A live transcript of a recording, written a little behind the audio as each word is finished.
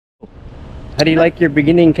How do you like your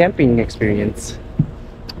beginning camping experience?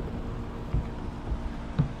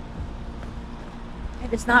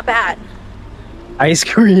 It's not bad. Ice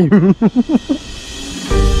cream.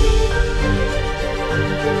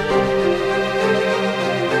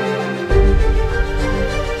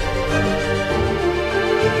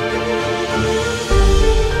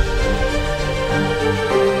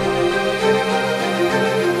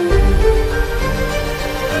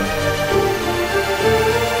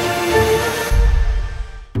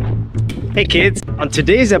 Hey kids, on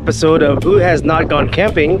today's episode of Who Has Not Gone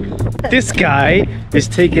Camping, this guy is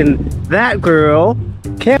taking that girl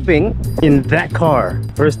camping in that car.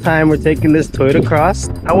 First time we're taking this Toyota Cross.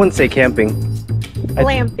 I wouldn't say camping.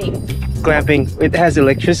 Glamping. Glamping. It has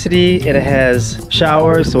electricity, it has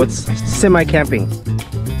showers, so it's semi-camping.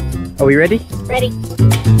 Are we ready? Ready.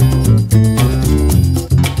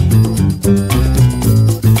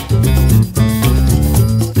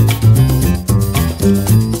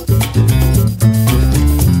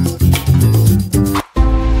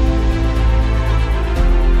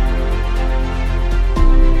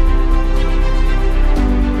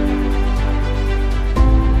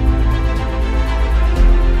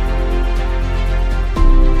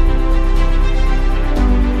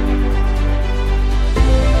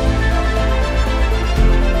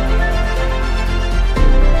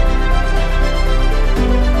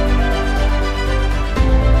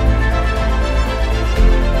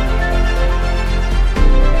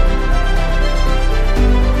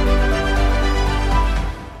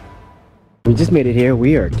 We just made it here.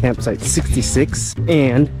 We are at campsite 66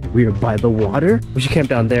 and we are by the water. We should camp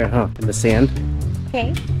down there, huh? In the sand.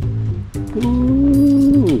 Okay.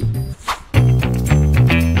 Ooh.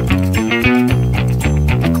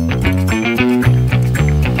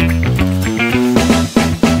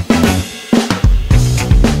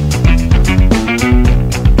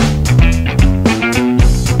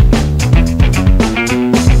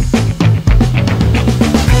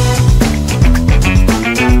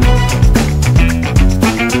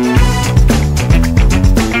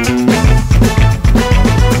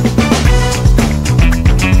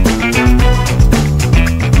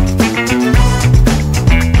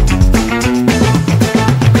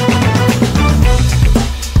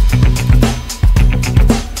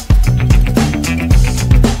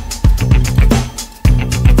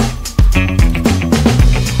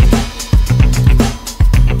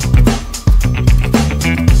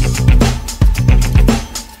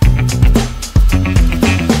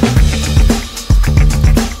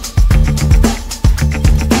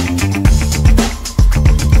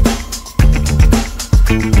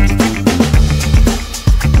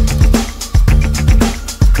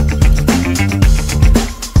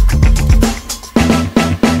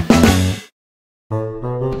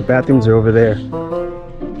 The bathrooms are over there.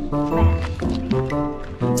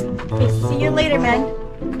 Okay, see you later, man.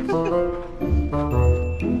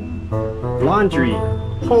 Laundry.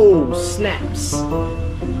 Oh, snaps.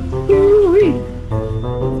 Woo-wee.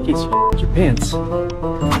 In case you f***ed your pants.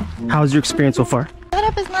 How's your experience so far?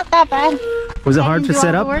 Setup is not that bad. Was it hard to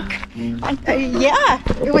set up? Yeah,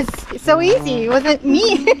 it was so easy. It wasn't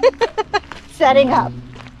me setting up.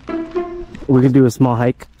 We could do a small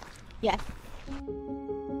hike. Yes.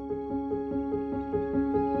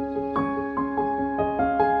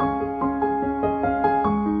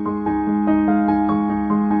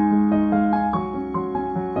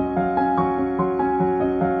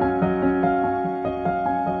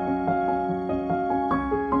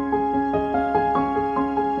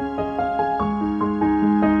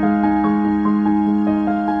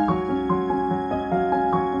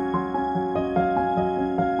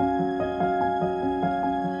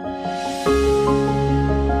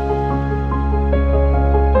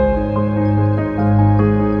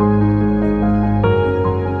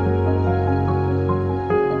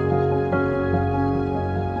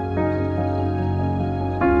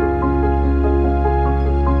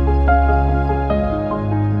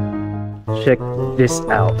 Check this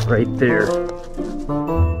out right there.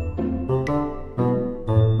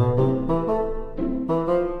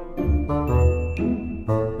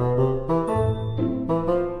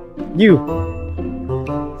 You.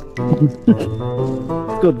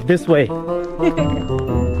 Let's go this way. Let's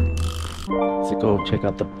go check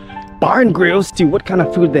out the barn grills, see what kind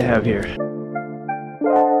of food they have here.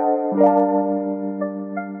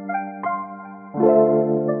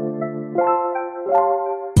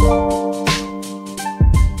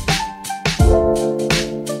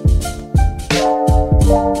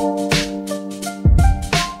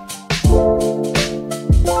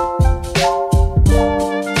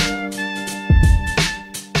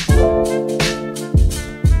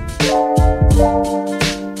 How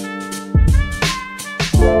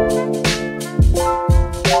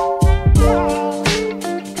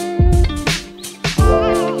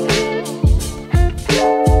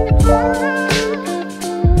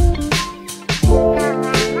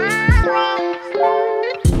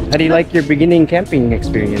do you like your beginning camping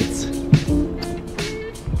experience?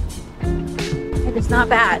 It is not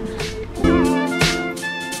bad.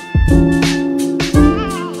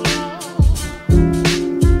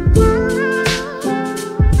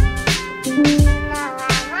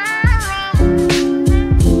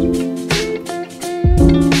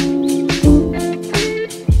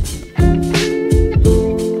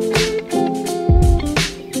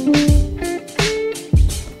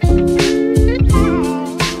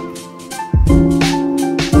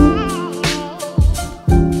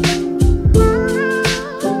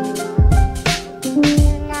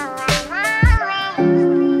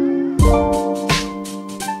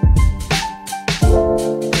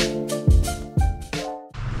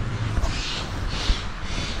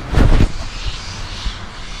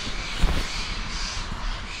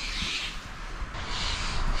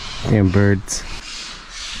 Damn birds.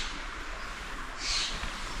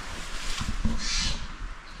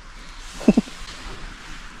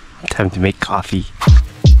 Time to make coffee.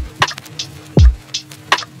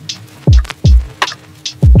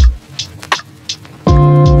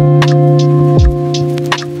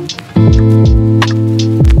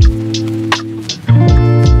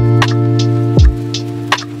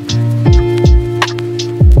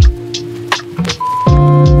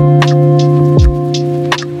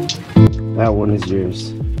 That one is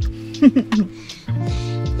yours.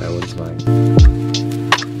 That one's mine.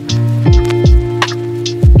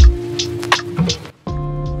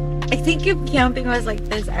 I think if camping was like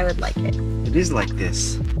this, I would like it. It is like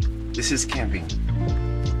this. This is camping.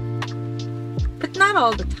 But not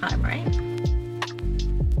all the time, right?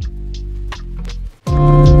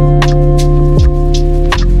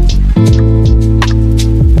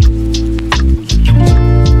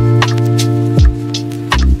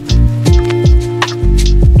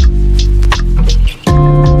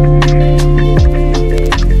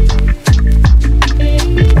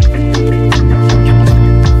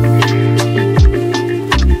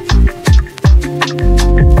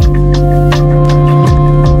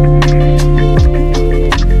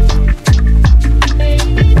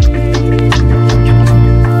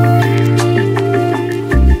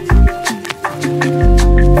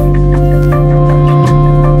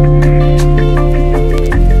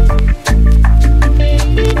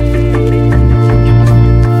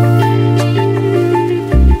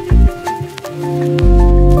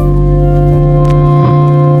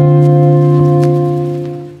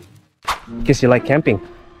 Guess you like camping.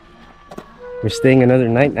 We're staying another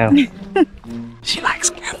night now. She likes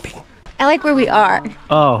camping. I like where we are.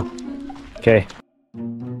 Oh, okay.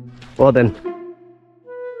 Well then.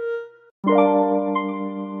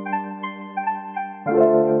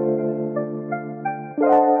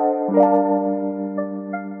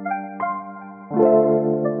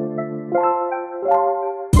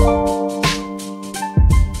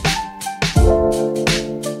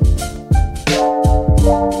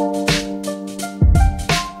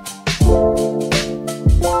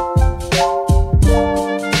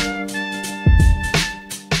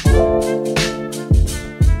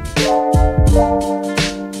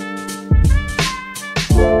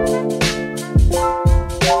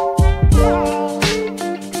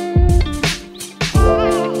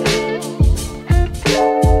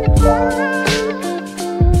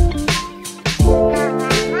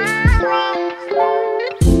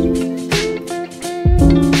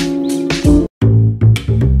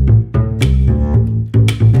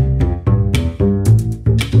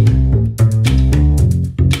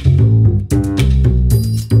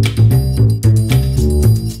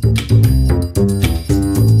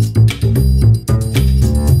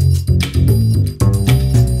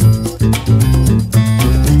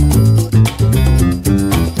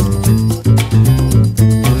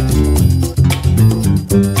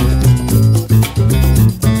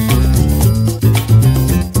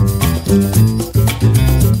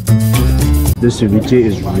 This ceviche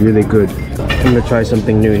is really good. I'm gonna try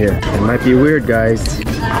something new here. It might be weird, guys,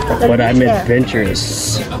 but I'm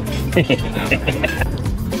adventurous.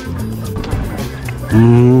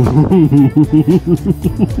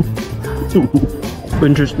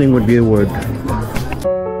 Interesting would be the word.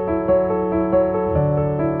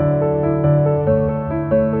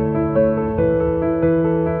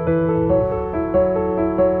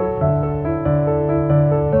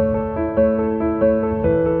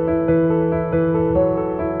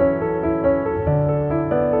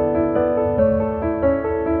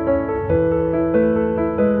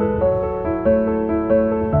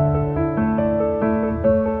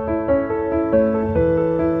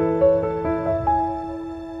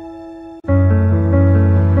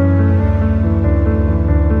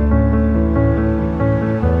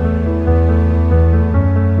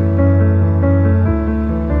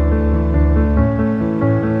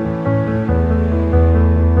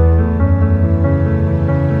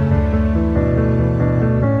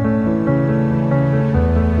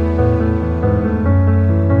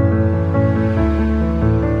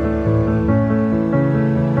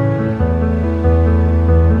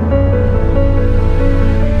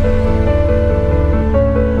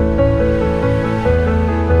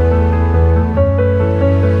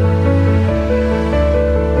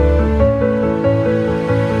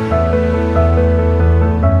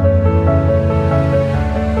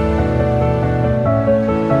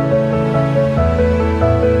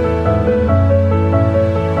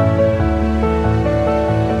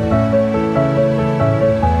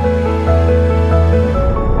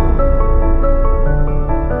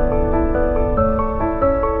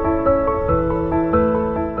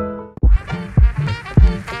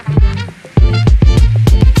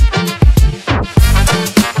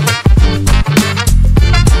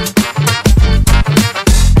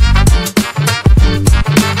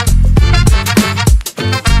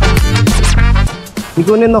 You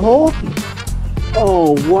going in the hole?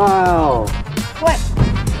 Oh, wow. What?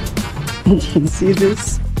 You can see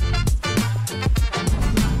this?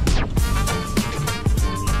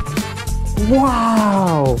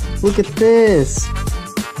 Wow! Look at this!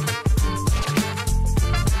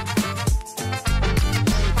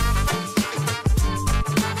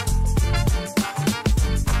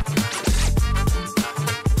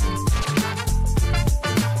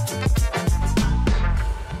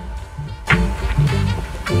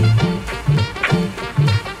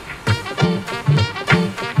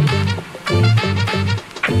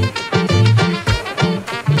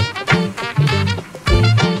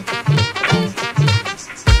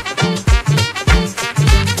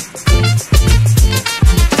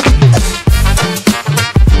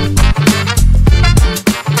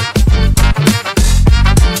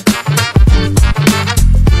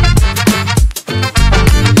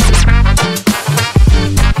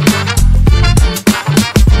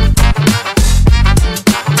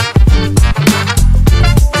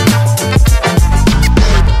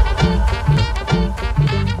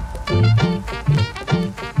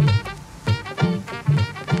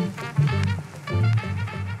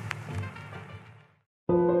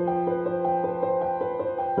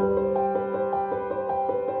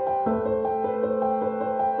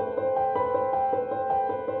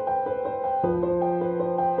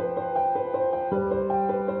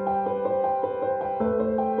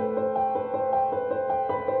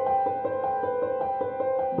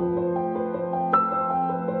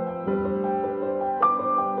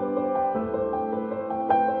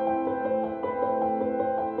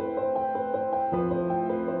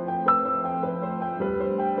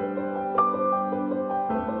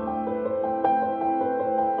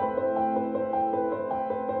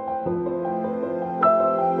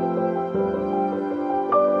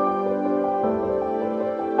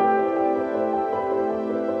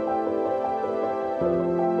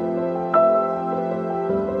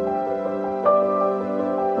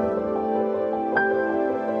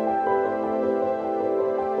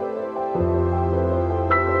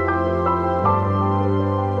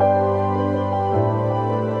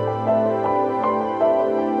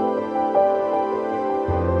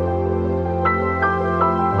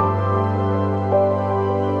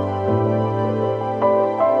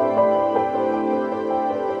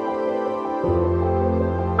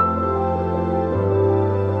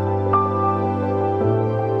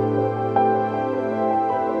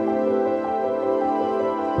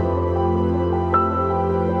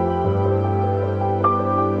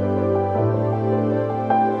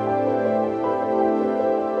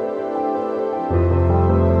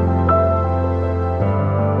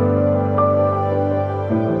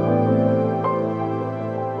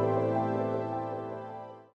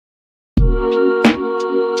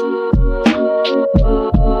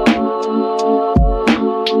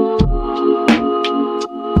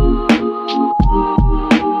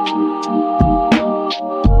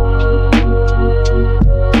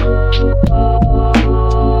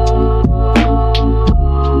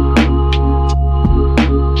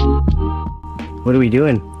 What are we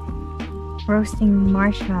doing? Roasting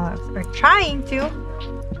marshmallows. Or trying to.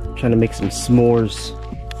 Trying to make some s'mores.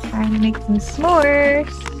 Trying to make some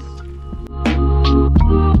s'mores.